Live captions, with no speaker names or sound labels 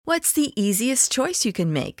What's the easiest choice you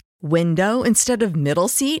can make? Window instead of middle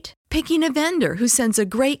seat? Picking a vendor who sends a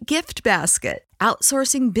great gift basket?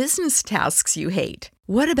 Outsourcing business tasks you hate?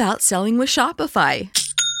 What about selling with Shopify?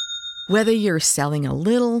 Whether you're selling a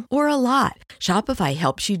little or a lot, Shopify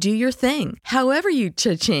helps you do your thing, however you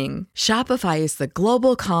cha-ching. Shopify is the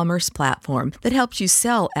global commerce platform that helps you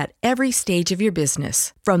sell at every stage of your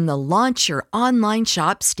business. From the launch your online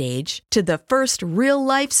shop stage to the first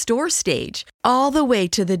real-life store stage, all the way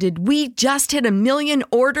to the did we just hit a million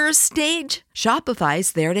orders stage.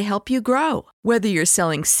 Shopify's there to help you grow. Whether you're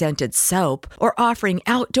selling scented soap or offering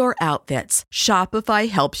outdoor outfits, Shopify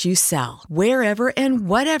helps you sell. Wherever and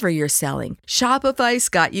whatever you're selling, Shopify's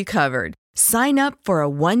got you covered. Sign up for a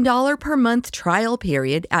 $1 per month trial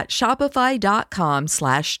period at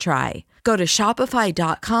shopify.com/try. Go to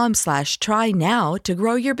shopify.com/try now to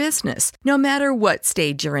grow your business, no matter what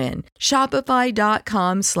stage you're in.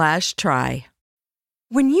 Shopify.com/try.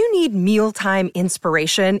 When you need mealtime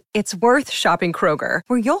inspiration, it's worth shopping Kroger,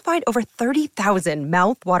 where you'll find over 30,000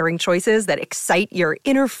 mouth-watering choices that excite your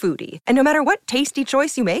inner foodie. And no matter what tasty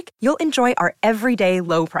choice you make, you'll enjoy our everyday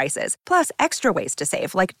low prices, plus extra ways to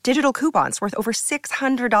save, like digital coupons worth over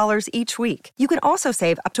 $600 each week. You can also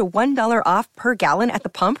save up to $1 off per gallon at the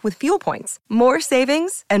pump with fuel points. More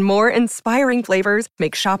savings and more inspiring flavors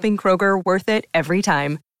make shopping Kroger worth it every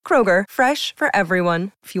time. Kroger, fresh for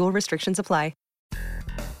everyone. Fuel restrictions apply.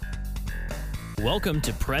 Welcome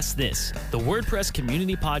to Press This, the WordPress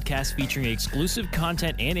community podcast featuring exclusive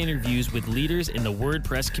content and interviews with leaders in the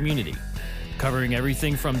WordPress community, covering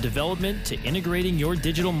everything from development to integrating your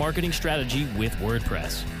digital marketing strategy with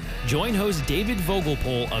WordPress. Join host David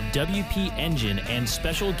Vogelpohl of WP Engine and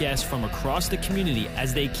special guests from across the community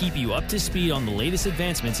as they keep you up to speed on the latest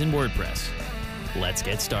advancements in WordPress. Let's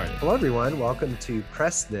get started. Hello, everyone. Welcome to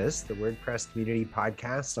Press This, the WordPress community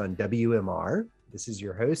podcast on WMR. This is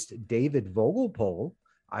your host, David Vogelpohl.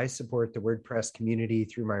 I support the WordPress community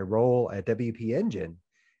through my role at WP Engine,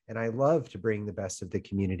 and I love to bring the best of the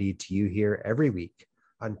community to you here every week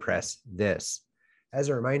on Press This. As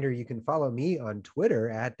a reminder, you can follow me on Twitter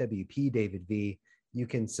at WPDavidV. You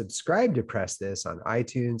can subscribe to Press This on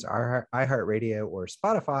iTunes, iHeartRadio, or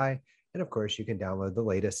Spotify. And of course, you can download the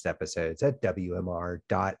latest episodes at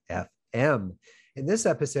WMR.fm. In this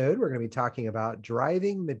episode, we're going to be talking about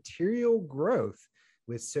driving material growth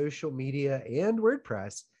with social media and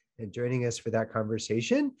WordPress. And joining us for that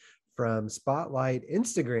conversation from Spotlight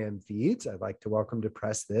Instagram feeds, I'd like to welcome to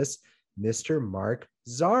Press This, Mr. Mark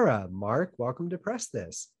Zara. Mark, welcome to Press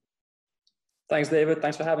This. Thanks, David.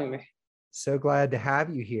 Thanks for having me. So glad to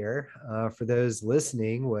have you here. For those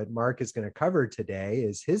listening, what Mark is going to cover today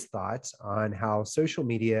is his thoughts on how social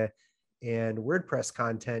media and WordPress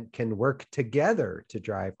content can work together to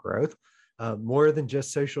drive growth. More than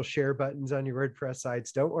just social share buttons on your WordPress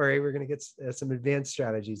sites. Don't worry, we're going to get some advanced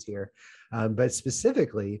strategies here. But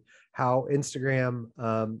specifically, how Instagram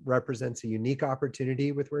represents a unique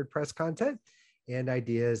opportunity with WordPress content and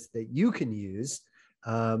ideas that you can use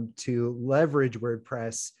to leverage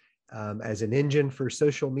WordPress as an engine for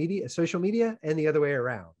social media, and the other way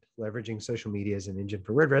around, leveraging social media as an engine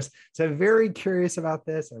for WordPress. So I'm very curious about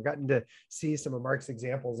this. I've gotten to see some of Mark's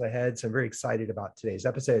examples ahead, so I'm very excited about today's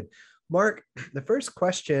episode. Mark, the first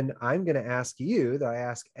question I'm going to ask you, that I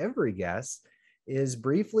ask every guest, is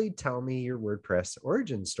briefly tell me your WordPress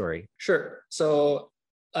origin story. Sure. So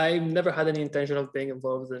I never had any intention of being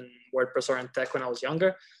involved in WordPress or in tech when I was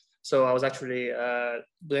younger. So I was actually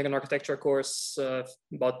doing an architecture course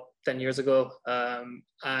about 10 years ago.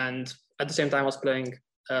 And at the same time, I was playing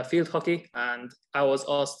field hockey, and I was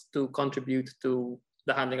asked to contribute to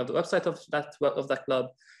the handling of the website of that club,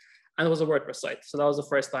 and it was a WordPress site. So that was the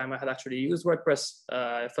first time I had actually used WordPress.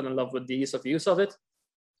 I fell in love with the ease of it,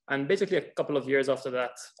 and basically a couple of years after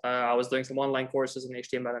that, I was doing some online courses in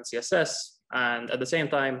HTML and CSS, and at the same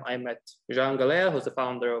time, I met Jean Galea, who's the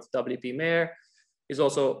founder of WP Mayor. He's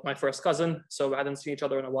also my first cousin, so we hadn't seen each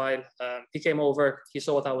other in a while. He came over, he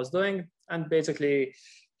saw what I was doing, and basically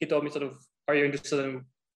he told me sort of, are you interested in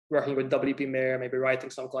working with WP Mayor, maybe writing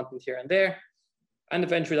some content here and there? And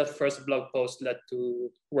eventually that first blog post led to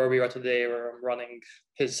where we are today, where I'm running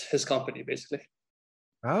his company, basically.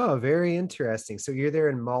 Oh, very interesting. So you're there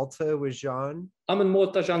in Malta with Jean? I'm in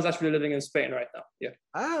Malta. Jean's actually living in Spain right now. Yeah.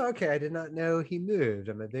 Oh, okay. I did not know he moved.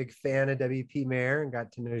 I'm a big fan of WP Mayor and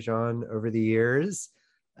got to know Jean over the years.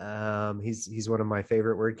 He's one of my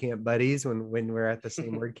favorite WordCamp buddies when we're at the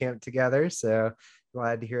same WordCamp together. So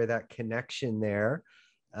glad to hear that connection there.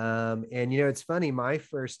 And it's funny, my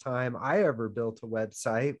first time I ever built a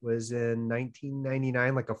website was in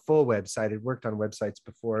 1999, like a full website. I'd worked on websites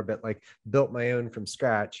before, but like built my own from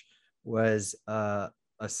scratch, was a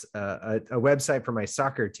a website for my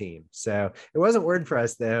soccer team. So it wasn't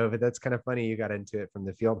WordPress though, but that's kind of funny. You got into it from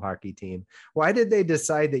the field hockey team. Why did they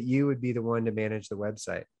decide that you would be the one to manage the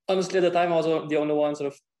website? Honestly, at the time, I was the only one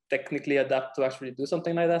sort of technically adapt to actually do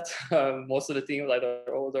something like that. Most of the team was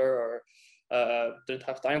either older or didn't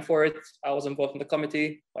have time for it. I was involved in the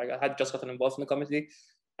committee. Like I had just gotten involved in the committee.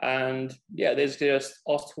 And yeah, they just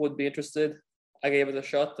asked who would be interested. I gave it a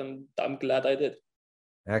shot and I'm glad I did.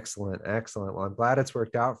 Excellent. Excellent. Well, I'm glad it's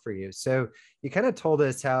worked out for you. So you kind of told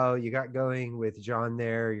us how you got going with John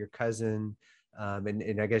there, your cousin,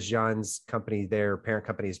 and I guess John's company there, parent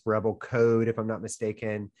company is Rebel Code, if I'm not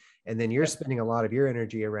mistaken. And then you're spending a lot of your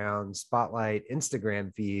energy around Spotlight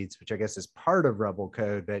Instagram feeds, which I guess is part of Rebel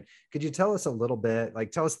Code. But could you tell us a little bit,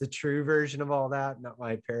 like tell us the true version of all that, not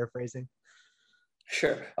my paraphrasing?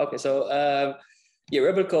 Sure. Okay. So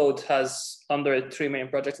Rebel Code has under 3 main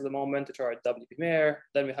projects at the moment, which are WP Mayor.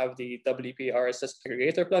 Then we have the WP RSS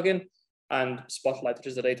aggregator plugin and Spotlight, which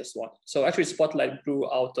is the latest one. So actually Spotlight grew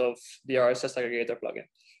out of the RSS aggregator plugin.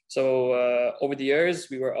 So over the years,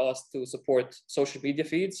 we were asked to support social media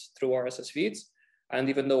feeds through RSS feeds. And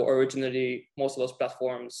even though originally most of those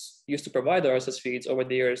platforms used to provide RSS feeds, over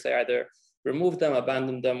the years, they either removed them,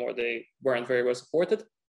 abandoned them, or they weren't very well supported.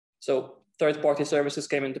 So third-party services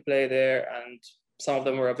came into play there, and some of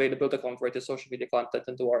them were available to convert the social media content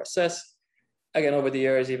into RSS. Again, over the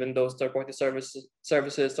years, even those third-party services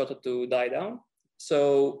started to die down.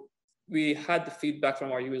 So we had the feedback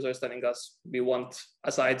from our users telling us we want,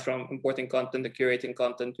 aside from importing content and curating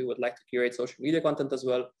content, we would like to curate social media content as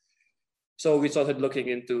well. So we started looking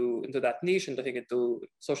into that niche and looking into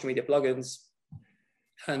social media plugins.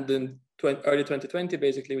 And in early 2020,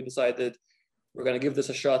 basically, we decided we're going to give this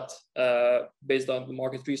a shot. Based on the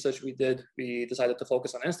market research we did, we decided to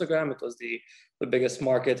focus on Instagram. It was the biggest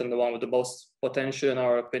market and the one with the most potential, in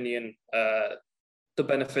our opinion, to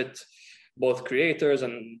benefit both creators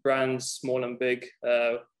and brands, small and big,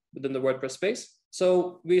 within the WordPress space.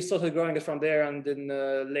 So we started growing it from there. And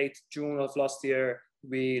in late June of last year,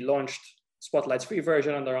 we launched Spotlight's free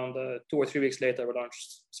version. And around 2 or 3 weeks later, we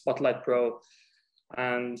launched Spotlight Pro.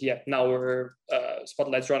 And yeah, now we're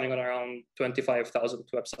Spotlight's running on around 25,000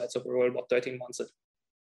 websites overall, about 13 months in.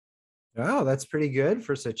 Wow, that's pretty good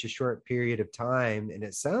for such a short period of time. And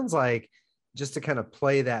it sounds like, just to kind of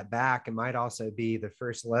play that back, it might also be the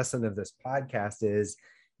first lesson of this podcast is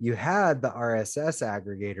you had the RSS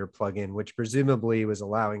aggregator plugin, which presumably was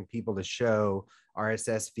allowing people to show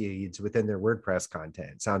RSS feeds within their WordPress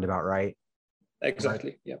content. Sound about right?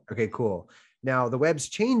 Exactly. Yeah. Okay, cool. Now the web's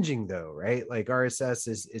changing though, right? Like RSS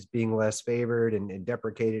is being less favored and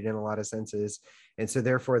deprecated in a lot of senses. And so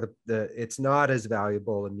therefore it's not as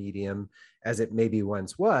valuable a medium as it maybe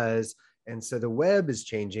once was. And so the web is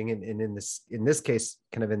changing. And in this case,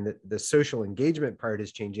 kind of in the social engagement part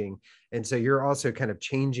is changing. And so you're also kind of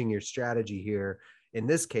changing your strategy here in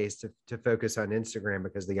this case to focus on Instagram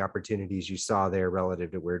because the opportunities you saw there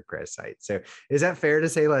relative to WordPress sites. So is that fair to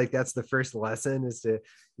say, like, that's the first lesson, is to,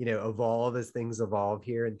 evolve as things evolve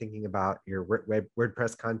here and thinking about your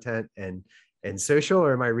WordPress content and social,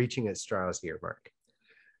 or am I reaching at straws here, Mark?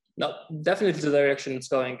 No, definitely the direction it's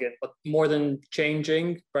going in, but more than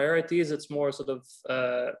changing priorities, it's more sort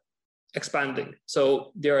of expanding.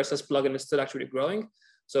 So the RSS plugin is still actually growing.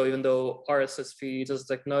 So even though RSS feeds as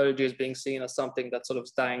technology is being seen as something that's sort of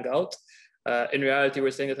dying out, in reality, we're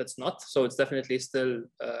saying that it's not. So it's definitely still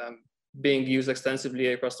being used extensively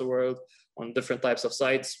across the world on different types of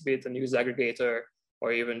sites, be it a news aggregator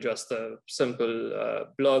or even just a simple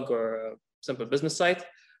blog or a simple business site.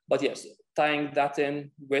 But yes, tying that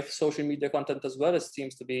in with social media content as well, it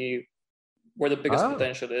seems to be where the biggest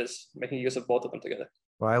potential is, making use of both of them together.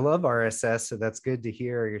 Well, I love RSS, so that's good to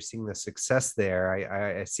hear. You're seeing the success there.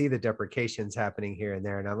 I see the deprecations happening here and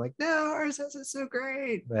there, and I'm like, no, RSS is so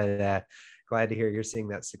great. But glad to hear you're seeing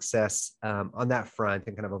that success on that front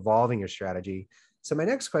and kind of evolving your strategy. So my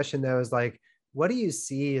next question, though, is like, what do you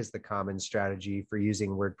see as the common strategy for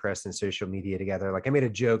using WordPress and social media together? Like I made a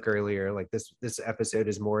joke earlier, like this episode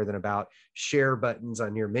is more than about share buttons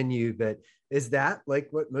on your menu, but is that like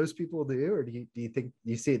what most people do, or do you think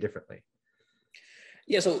you see it differently?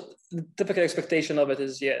 Yeah, so the typical expectation of it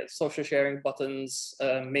is, social sharing buttons,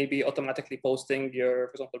 maybe automatically posting your,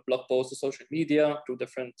 for example, blog posts to social media through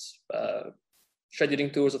different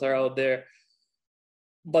scheduling tools that are out there.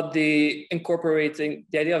 But the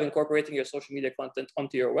idea of incorporating your social media content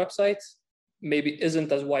onto your website maybe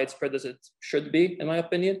isn't as widespread as it should be, in my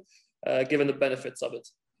opinion, given the benefits of it.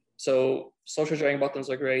 So social sharing buttons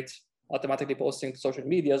are great. Automatically posting to social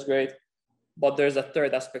media is great. But there's a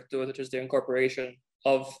third aspect to it, which is the incorporation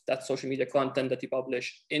of that social media content that you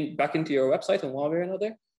publish back into your website in one way or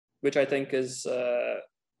another, which I think is the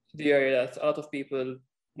area that a lot of people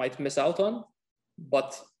might miss out on,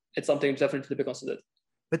 but it's something definitely to be considered.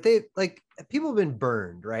 But people have been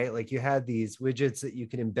burned, right? Like you had these widgets that you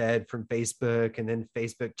can embed from Facebook, and then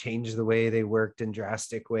Facebook changed the way they worked in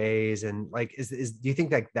drastic ways. And like, do you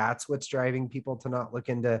think like that's what's driving people to not look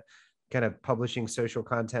into kind of publishing social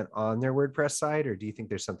content on their WordPress site? Or do you think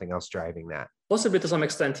there's something else driving that? Possibly to some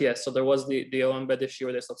extent, yes. So there was the embed issue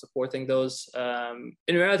where they stopped supporting those.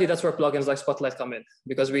 In reality, that's where plugins like Spotlight come in,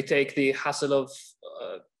 because we take the hassle of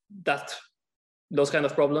those kind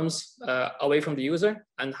of problems away from the user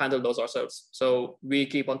and handle those ourselves. So we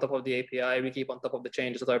keep on top of the API, we keep on top of the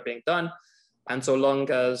changes that are being done. And so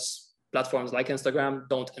long as platforms like Instagram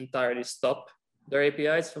don't entirely stop their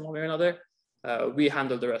APIs from one way or another, we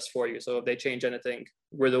handle the rest for you. So if they change anything,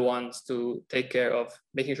 we're the ones to take care of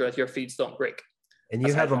making sure that your feeds don't break. And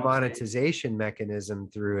you have a monetization mechanism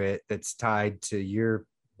through it that's tied to your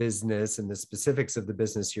business and the specifics of the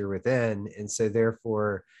business you're within. And so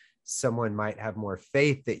therefore, someone might have more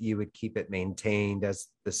faith that you would keep it maintained as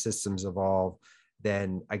the systems evolve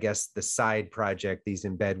than, I guess, the side project these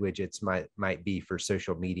embed widgets might be for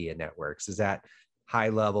social media networks. Is that high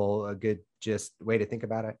level a good just way to think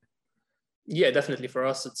about it? Yeah, definitely. For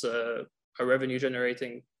us, it's a revenue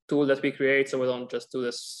generating tool that we create. So we don't just do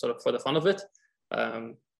this sort of for the fun of it.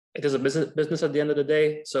 It is a business at the end of the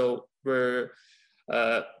day. So we're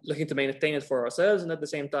looking to maintain it for ourselves. And at the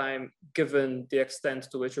same time, given the extent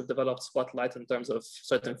to which we've developed Spotlight in terms of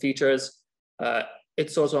certain features,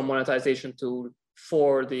 it's also a monetization tool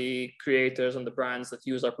for the creators and the brands that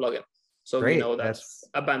use our plugin. So Great. We know that's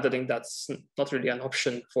abandoning that's not really an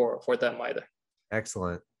option for them either.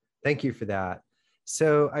 Excellent. Thank you for that.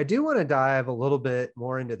 So I do want to dive a little bit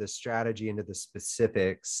more into the strategy, into the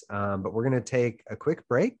specifics, but we're going to take a quick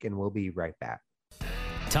break and we'll be right back.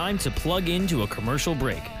 Time to plug into a commercial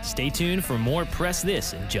break. Stay tuned for more Press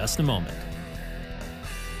This in just a moment.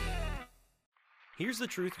 Here's the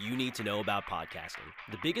truth you need to know about podcasting.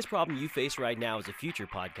 The biggest problem you face right now as a future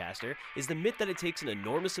podcaster is the myth that it takes an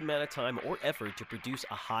enormous amount of time or effort to produce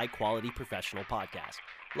a high-quality professional podcast.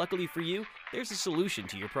 Luckily for you, there's a solution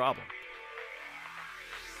to your problem.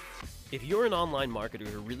 If you're an online marketer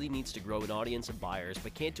who really needs to grow an audience of buyers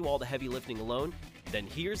but can't do all the heavy lifting alone, then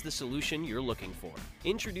here's the solution you're looking for.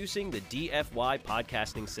 Introducing the DFY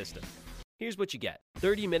Podcasting System. Here's what you get.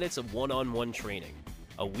 30 minutes of one-on-one training,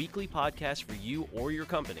 a weekly podcast for you or your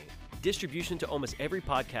company, distribution to almost every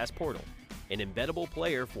podcast portal, an embeddable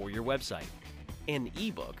player for your website, an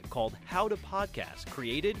ebook called How to Podcast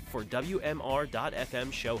created for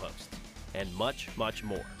WMR.FM show hosts, and much, much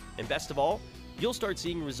more. And best of all, you'll start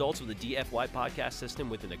seeing results with the DFY podcast system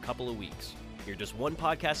within a couple of weeks. You're just one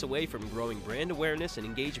podcast away from growing brand awareness and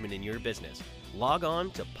engagement in your business. Log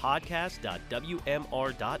on to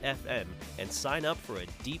podcast.wmr.fm and sign up for a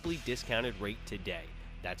deeply discounted rate today.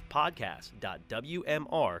 That's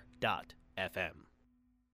podcast.wmr.fm.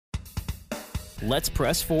 Let's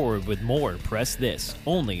press forward with more Press This,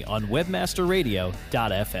 only on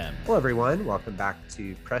webmasterradio.fm. Hello, everyone. Welcome back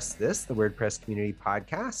to Press This, the WordPress community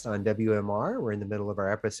podcast on WMR. We're in the middle of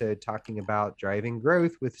our episode talking about driving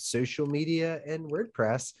growth with social media and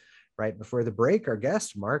WordPress. Right before the break, our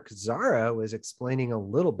guest, Mark Zara, was explaining a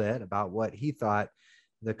little bit about what he thought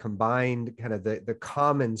the combined kind of the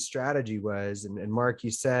common strategy was. And Mark, you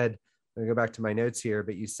said, I'm going to go back to my notes here,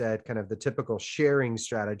 but you said kind of the typical sharing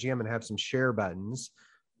strategy. I'm going to have some share buttons,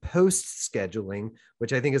 post scheduling,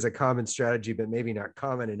 which I think is a common strategy, but maybe not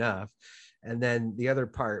common enough. And then the other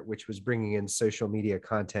part, which was bringing in social media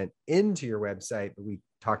content into your website. But we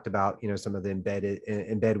talked about, some of the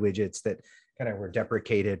embed widgets that kind of were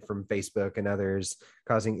deprecated from Facebook and others,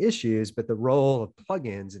 causing issues. But the role of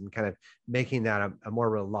plugins and kind of making that a more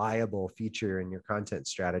reliable feature in your content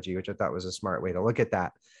strategy, which I thought was a smart way to look at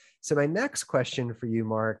that. So my next question for you,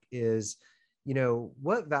 Mark, is,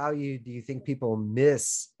 what value do you think people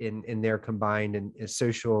miss in their combined and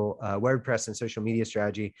social WordPress and social media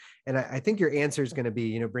strategy? And I think your answer is going to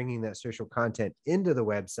be, bringing that social content into the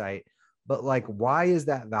website. But why is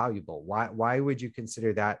that valuable? Why would you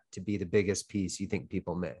consider that to be the biggest piece you think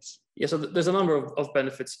people miss? Yeah, so there's a number of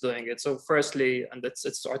benefits doing it. So firstly, and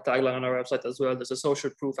it's our tagline on our website as well, there's a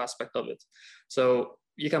social proof aspect of it. So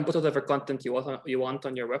you can put whatever content you want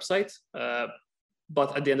on your website.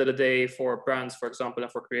 But at the end of the day, for brands, for example,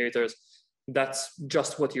 and for creators, that's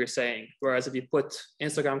just what you're saying. Whereas if you put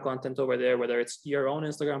Instagram content over there, whether it's your own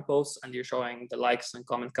Instagram posts and you're showing the likes and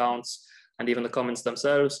comment counts and even the comments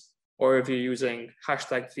themselves, or if you're using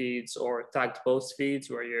hashtag feeds or tagged post feeds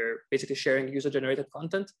where you're basically sharing user-generated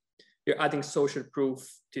content, you're adding social proof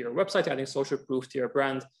to your website, you're adding social proof to your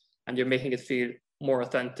brand, and you're making it feel more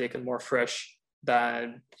authentic and more fresh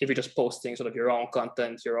than if you're just posting sort of your own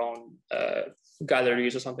content, your own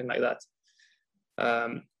galleries or something like that.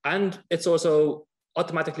 And it's also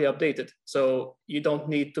automatically updated. So you don't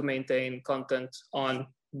need to maintain content on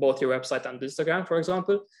both your website and Instagram, for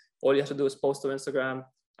example. All you have to do is post to Instagram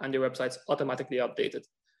and your website's automatically updated.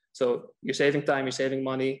 So you're saving time, you're saving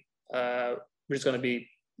money, which is going to be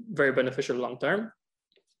very beneficial long-term.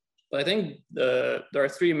 But I think there are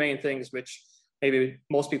three main things which maybe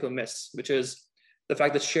most people miss, which is the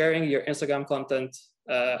fact that sharing your Instagram content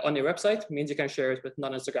on your website means you can share it with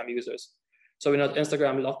non-Instagram users. So we know that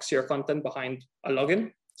Instagram locks your content behind a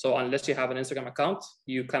login. So unless you have an Instagram account,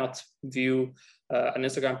 you cannot view an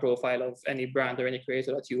Instagram profile of any brand or any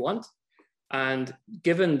creator that you want. And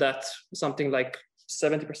given that something like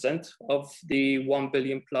 70% of the 1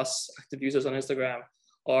 billion plus active users on Instagram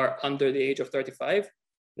are under the age of 35,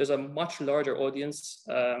 there's a much larger audience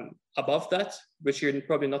above that, which you're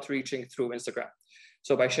probably not reaching through Instagram.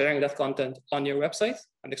 So by sharing that content on your website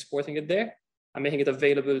and exporting it there and making it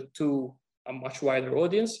available to a much wider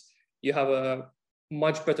audience, you have a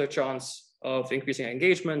much better chance of increasing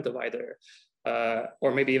engagement, of either,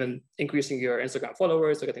 or maybe even increasing your Instagram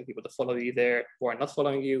followers, or getting people to follow you there who are not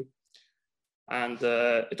following you. And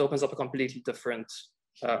it opens up a completely different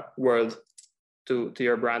world to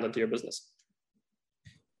your brand and to your business.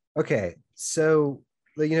 Okay, so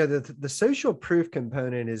the social proof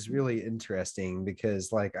component is really interesting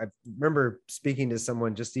because, like, I remember speaking to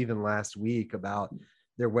someone just even last week about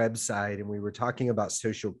their website, and we were talking about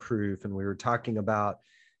social proof, and we were talking about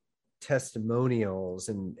testimonials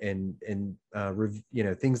and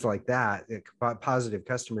things like that, positive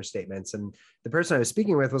customer statements. And the person I was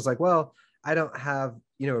speaking with was like, well, I don't have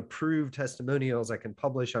approved testimonials I can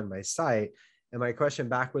publish on my site. And my question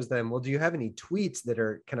back was then, well, do you have any tweets that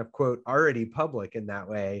are kind of quote already public in that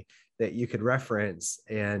way that you could reference?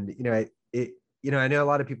 And I know a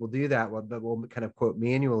lot of people do that, but we'll kind of quote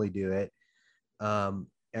manually do it.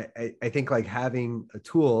 I think like having a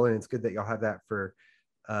tool, and it's good that y'all have that for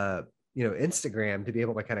Instagram, to be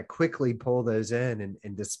able to kind of quickly pull those in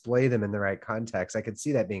and display them in the right context. I could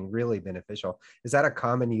see that being really beneficial. Is that a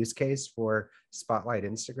common use case for Spotlight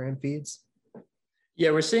Instagram feeds?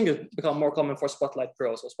 Yeah, we're seeing it become more common for Spotlight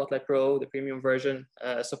Pro. So Spotlight Pro, the premium version,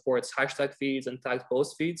 supports hashtag feeds and tagged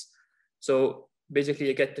post feeds. So basically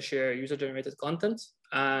you get to share user-generated content,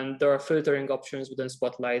 and there are filtering options within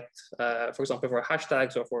Spotlight, for example, for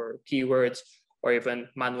hashtags or for keywords, or even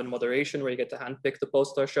manual moderation where you get to handpick the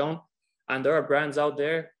posts that are shown. And there are brands out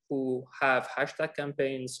there who have hashtag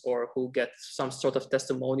campaigns or who get some sort of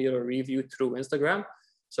testimonial or review through Instagram.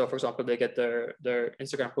 So for example, they get their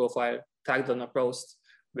Instagram profile tagged on a post,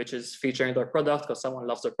 which is featuring their product because someone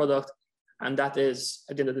loves their product. And that is,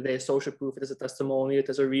 at the end of the day, social proof. It is a testimonial, it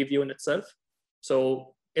is a review in itself.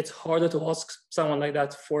 So it's harder to ask someone like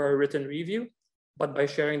that for a written review, but by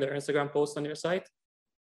sharing their Instagram post on your site,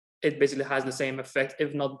 it basically has the same effect,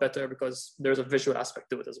 if not better, because there's a visual aspect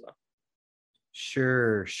to it as well.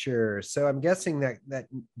 Sure. So I'm guessing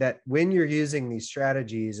that when you're using these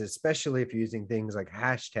strategies, especially if you're using things like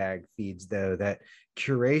hashtag feeds, though, that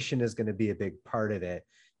curation is going to be a big part of it.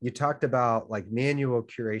 You talked about like manual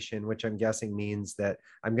curation, which I'm guessing means that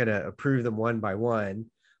I'm going to approve them one by one.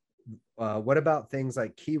 What about things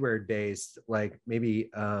like keyword based, like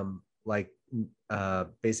maybe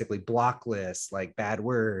basically block lists, like bad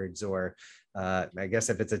words, or I guess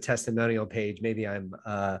if it's a testimonial page, maybe I'm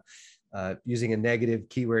using a negative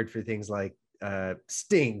keyword for things like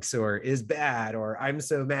stinks or is bad or I'm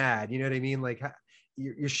so mad. You know what I mean? Like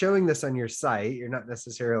you're showing this on your site. You're not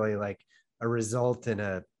necessarily like a result in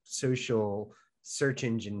a social search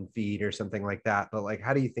engine feed or something like that. But like,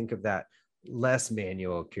 how do you think of that less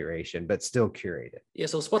manual curation, but still curated? Yeah,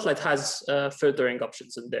 so Spotlight has filtering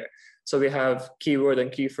options in there. So we have keyword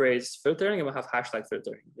and key phrase filtering, and we have hashtag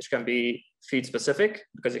filtering, which can be feed specific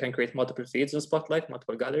because you can create multiple feeds in Spotlight,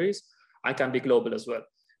 multiple galleries, and can be global as well.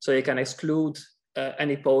 So you can exclude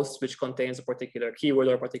any post which contains a particular keyword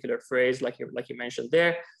or a particular phrase, like you mentioned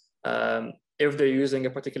there. If they're using a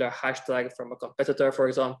particular hashtag from a competitor, for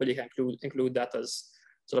example, you can include that as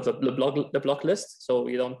sort of the block list, so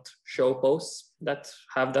you don't show posts that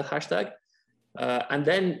have that hashtag. And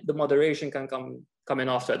then the moderation can come in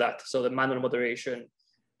after that. So the manual moderation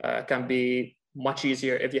can be much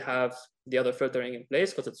easier if you have the other filtering in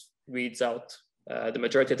place, because it weeds out the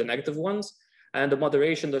majority of the negative ones. And the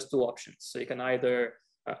moderation, there's two options. So you can either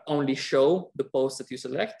only show the post that you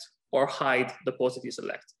select or hide the post that you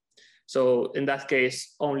select. So in that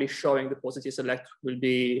case, only showing the posts that you select will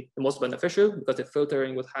be the most beneficial because the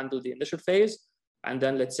filtering would handle the initial phase. And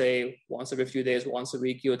then let's say once every few days, once a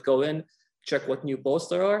week, you would go in, check what new posts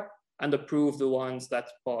there are, and approve the ones that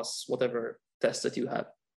pass whatever test that you have.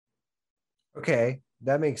 Okay,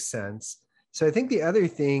 that makes sense. So I think the other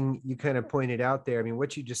thing you kind of pointed out there, I mean,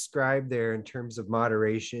 what you described there in terms of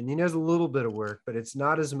moderation, is a little bit of work, but it's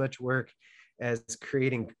not as much work as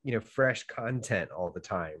creating, fresh content all the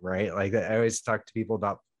time, right? Like I always talk to people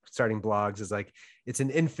about starting blogs is like, it's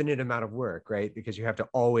an infinite amount of work, right? Because you have to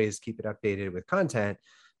always keep it updated with content.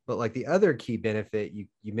 But like the other key benefit you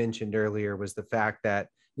mentioned earlier was the fact that,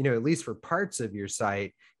 at least for parts of your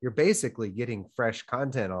site, you're basically getting fresh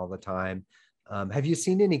content all the time. Have you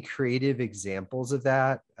seen any creative examples of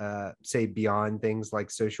that, say beyond things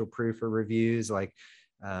like social proof or reviews? Like,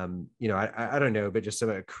 I don't know, but just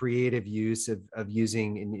some creative use of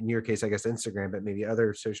using, in your case, I guess, Instagram, but maybe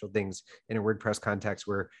other social things in a WordPress context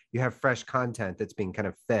where you have fresh content that's being kind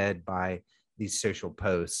of fed by these social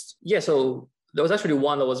posts. Yeah, so there was actually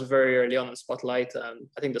one that was very early on in Spotlight. I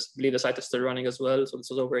believe the site is still running as well. So this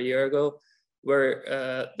was over a year ago,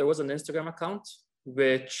 where there was an Instagram account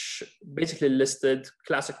which basically listed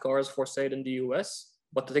classic cars for sale in the US,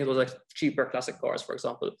 but I think it was like cheaper classic cars, for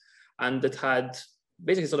example. And it had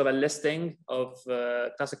basically sort of a listing of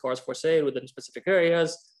classic cars for sale within specific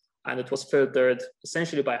areas. And it was filtered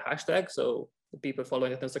essentially by hashtag. So the people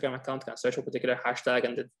following that Instagram account can search a particular hashtag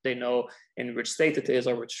and they know in which state it is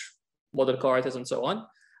or which model car it is and so on.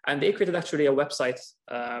 And they created actually a website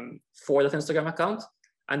for that Instagram account.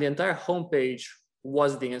 And the entire homepage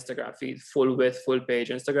was the Instagram feed, full width, full page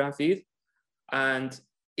Instagram feed. And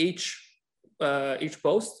each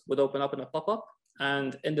post would open up in a pop-up.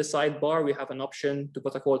 And in the sidebar, we have an option to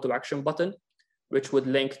put a call to action button, which would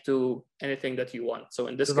link to anything that you want. So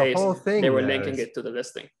in this case, they were linking it to the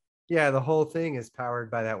listing. Yeah, the whole thing is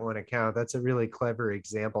powered by that one account. That's a really clever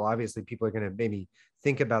example. Obviously, people are going to maybe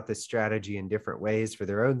think about this strategy in different ways for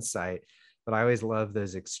their own site. But I always love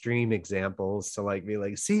those extreme examples to like be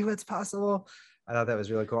like, see what's possible. I thought that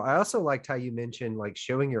was really cool. I also liked how you mentioned like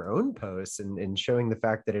showing your own posts and showing the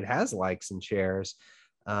fact that it has likes and shares.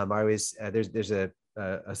 I always there's a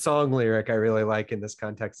song lyric I really like in this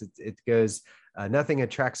context. It goes, nothing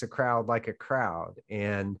attracts a crowd like a crowd.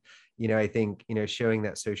 And, I think, showing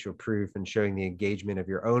that social proof and showing the engagement of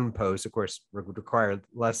your own posts, of course, would require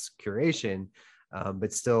less curation,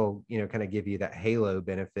 but still, kind of give you that halo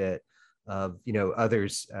benefit of,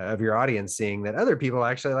 others of your audience seeing that other people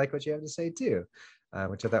actually like what you have to say too,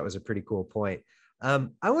 which I thought was a pretty cool point.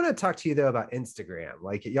 I want to talk to you though about Instagram.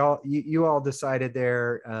 Like you all decided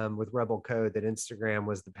there with Rebel Code that Instagram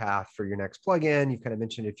was the path for your next plugin. You've kind of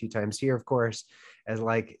mentioned it a few times here, of course, as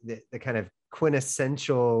like the kind of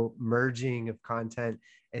quintessential merging of content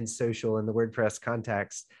and social in the WordPress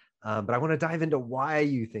context. But I want to dive into why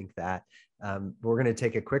you think that. We're going to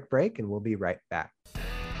take a quick break and we'll be right back.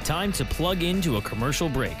 Time to plug into a commercial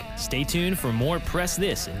break. Stay tuned for more Press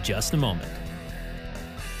This in just a moment.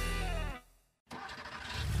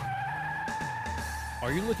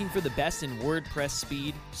 Are you looking for the best in WordPress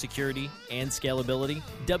speed, security, and scalability?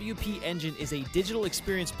 WP Engine is a digital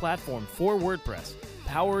experience platform for WordPress,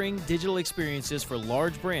 powering digital experiences for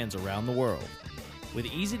large brands around the world. With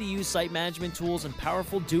easy-to-use site management tools and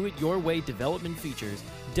powerful do-it-your-way development features,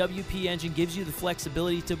 WP Engine gives you the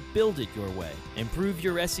flexibility to build it your way. Improve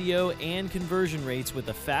your SEO and conversion rates with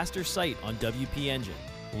a faster site on WP Engine.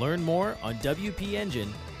 Learn more on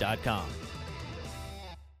WPEngine.com.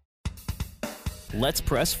 Let's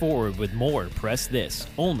press forward with more Press This,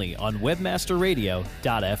 only on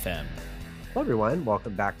webmasterradio.fm. Hello, everyone.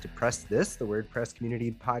 Welcome back to Press This, the WordPress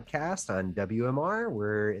community podcast on WMR.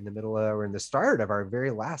 We're in the start of our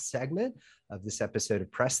very last segment of this episode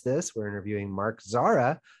of Press This. We're interviewing Mark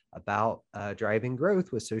Zara about driving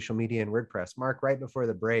growth with social media and WordPress. Mark, right before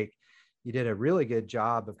the break, you did a really good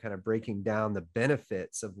job of kind of breaking down the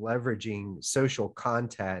benefits of leveraging social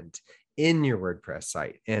content in your WordPress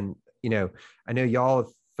site. And I know y'all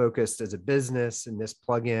have focused as a business in this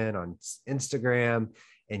plugin on Instagram,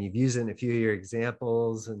 and you've used it in a few of your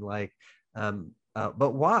examples. And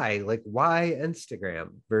but why? Like, why Instagram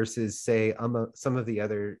versus, say, some of the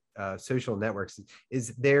other social networks?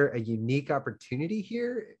 Is there a unique opportunity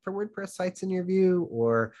here for WordPress sites in your view,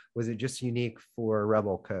 or was it just unique for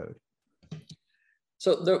Rebel Code?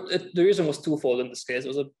 So the reason was twofold in this case. It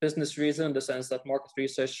was a business reason in the sense that market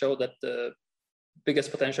research showed that the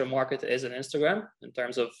biggest potential market is in Instagram in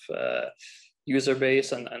terms of user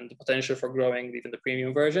base and the potential for growing even the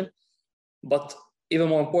premium version. But even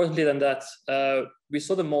more importantly than that, we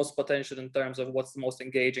saw the most potential in terms of what's the most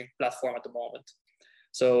engaging platform at the moment.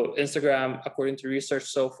 So Instagram, according to research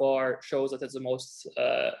so far, shows that it's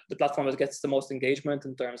the platform that gets the most engagement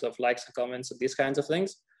in terms of likes and comments and these kinds of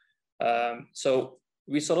things. So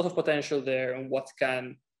we saw a lot of potential there and what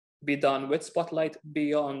can be done with Spotlight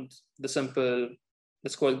beyond the simple,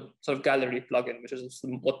 let's call it sort of gallery plugin, which is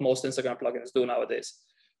what most Instagram plugins do nowadays.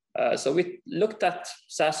 So we looked at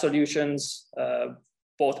SaaS solutions,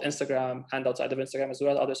 both Instagram and outside of Instagram, as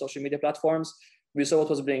well as other social media platforms. We saw what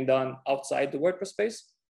was being done outside the WordPress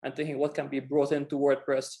space and thinking what can be brought into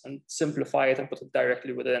WordPress and simplify it and put it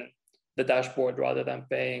directly within the dashboard rather than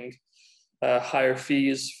paying higher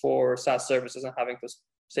fees for SaaS services and having to,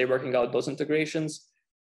 say, working out those integrations.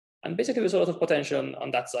 And basically, there's a lot of potential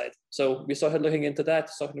on that side. So we started looking into that,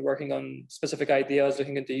 started working on specific ideas,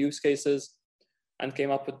 looking into use cases, and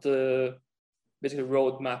came up with the basically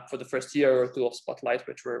roadmap for the first year or two of Spotlight,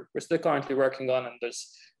 which we're still currently working on, and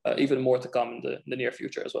there's even more to come in the near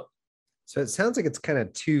future as well. So it sounds like it's kind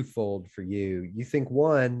of twofold for you. You think,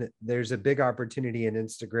 one, there's a big opportunity in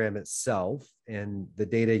Instagram itself, and the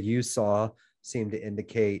data you saw seemed to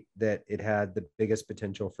indicate that it had the biggest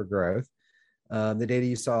potential for growth. The data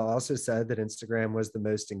you saw also said that Instagram was the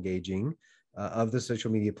most engaging of the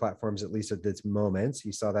social media platforms, at least at this moment. So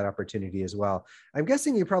you saw that opportunity as well. I'm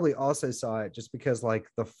guessing you probably also saw it just because like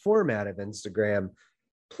the format of Instagram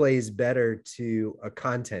plays better to a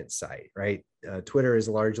content site, right? Twitter is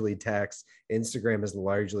largely text, Instagram is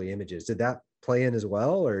largely images. Did that play in as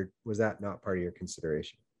well, or was that not part of your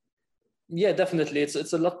consideration? Yeah, definitely.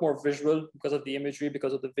 It's a lot more visual because of the imagery,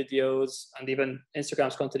 because of the videos, and even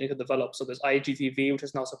Instagram's continuing to develop. So there's IGTV, which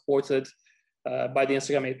is now supported by the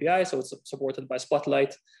Instagram API. So it's supported by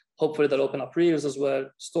Spotlight. Hopefully they'll open up Reels as well.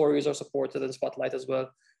 Stories are supported in Spotlight as well.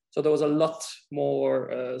 So there was a lot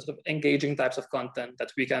more sort of engaging types of content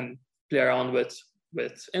that we can play around with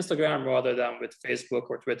Instagram rather than with Facebook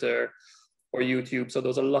or Twitter or YouTube. So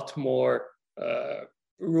there's a lot more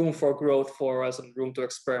room for growth for us and room to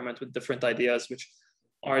experiment with different ideas, which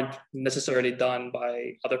aren't necessarily done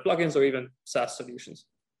by other plugins or even SaaS solutions.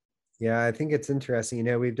 Yeah, I think it's interesting. You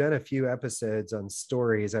know, we've done a few episodes on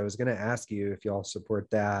stories. I was going to ask you if y'all support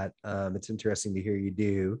that. It's interesting to hear you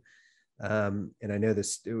do. And I know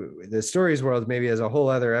the stories world maybe is a whole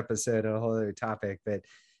other episode and a whole other topic, but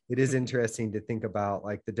it is interesting to think about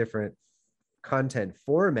like the different content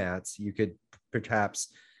formats you could perhaps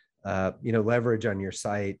leverage on your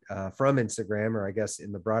site from Instagram, or I guess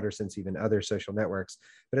in the broader sense, even other social networks.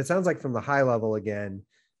 But it sounds like from the high level, again,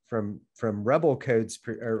 from Rebel Code's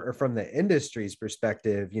or from the industry's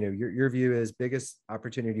perspective, you know, your view is biggest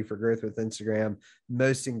opportunity for growth with Instagram,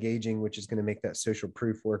 most engaging, which is going to make that social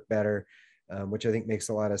proof work better, which I think makes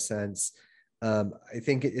a lot of sense. I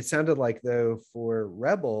think it sounded like, though, for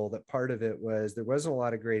Rebel, that part of it was there wasn't a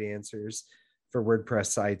lot of great answers for WordPress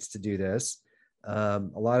sites to do this. A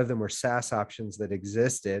lot of them were SaaS options that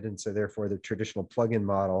existed, and so therefore the traditional plugin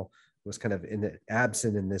model was kind of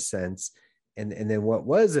absent in this sense. And then what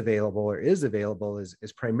was available or is available is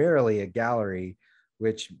primarily a gallery,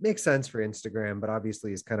 which makes sense for Instagram, but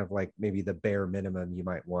obviously is kind of like maybe the bare minimum you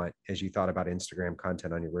might want as you thought about Instagram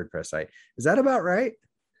content on your WordPress site. Is that about right?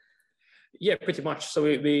 Yeah, pretty much. So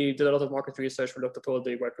we did a lot of market research. We looked at all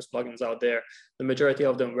the WordPress plugins out there. The majority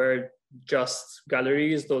of them were just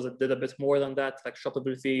galleries. Those that did a bit more than that, like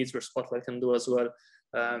shoppable feeds, where Spotlight can do as well.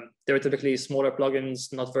 They were typically smaller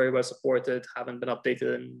plugins, not very well supported, haven't been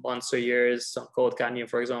updated in months or years, on Code Canyon,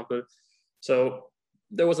 for example. So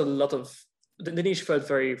there was a lot of, the niche felt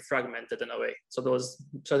very fragmented in a way. So there was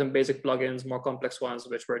certain basic plugins, more complex ones,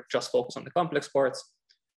 which were just focused on the complex parts.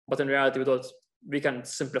 But in reality, we thought we can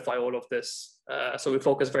simplify all of this. So we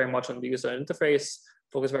focus very much on the user interface,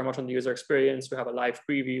 focus very much on the user experience. We have a live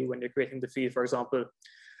preview when you're creating the feed, for example.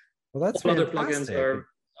 Well, that's all fantastic. Other plugins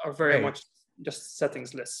are very much just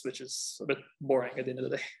settings lists, which is a bit boring at the end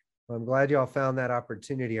of the day. Well, I'm glad y'all found that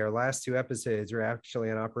opportunity. Our last two episodes were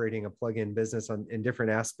actually on operating a plugin business in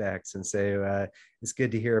different aspects. And so it's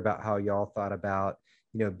good to hear about how y'all thought about,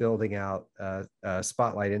 you know, building out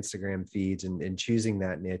Spotlight Instagram feeds and choosing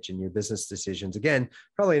that niche in your business decisions. Again,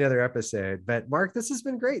 probably another episode, but Mark, this has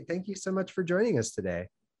been great. Thank you so much for joining us today.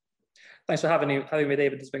 Thanks for having me,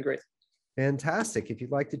 David. It's been great. Fantastic. If you'd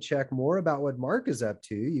like to check more about what Mark is up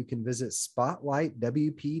to, you can visit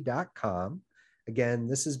spotlightwp.com. Again,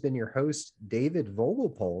 this has been your host, David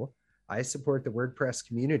Vogelpohl. I support the WordPress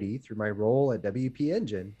community through my role at WP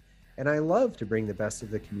Engine, and I love to bring the best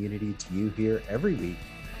of the community to you here every week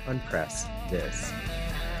on Press This.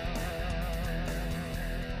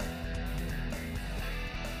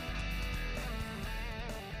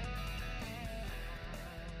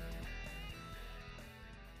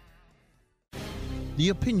 The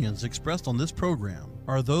opinions expressed on this program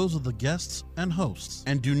are those of the guests and hosts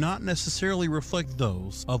and do not necessarily reflect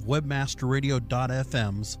those of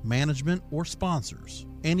webmasterradio.fm's management or sponsors.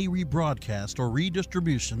 Any rebroadcast or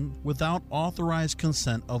redistribution without authorized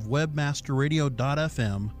consent of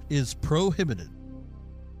webmasterradio.fm is prohibited.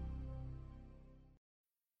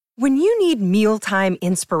 When you need mealtime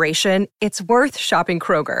inspiration, it's worth shopping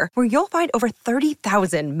Kroger, where you'll find over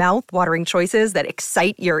 30,000 mouth-watering choices that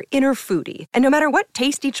excite your inner foodie. And no matter what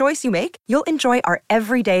tasty choice you make, you'll enjoy our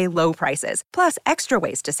everyday low prices, plus extra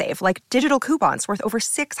ways to save, like digital coupons worth over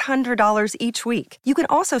 $600 each week. You can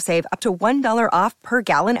also save up to $1 off per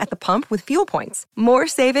gallon at the pump with fuel points. More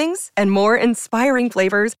savings and more inspiring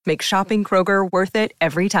flavors make shopping Kroger worth it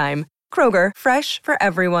every time. Kroger, fresh for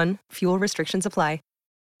everyone. Fuel restrictions apply.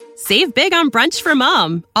 Save big on brunch for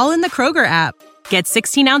mom, all in the Kroger app. Get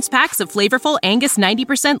 16-ounce packs of flavorful Angus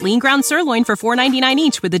 90% lean ground sirloin for $4.99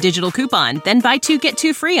 each with a digital coupon. Then buy 2, get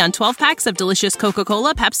 2 free on 12 packs of delicious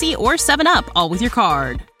Coca-Cola, Pepsi, or 7-Up, all with your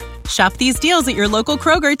card. Shop these deals at your local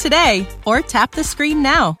Kroger today, or tap the screen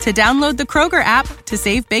now to download the Kroger app to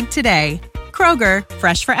save big today. Kroger,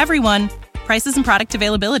 fresh for everyone. Prices and product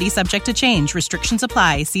availability subject to change. Restrictions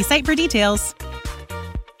apply. See site for details.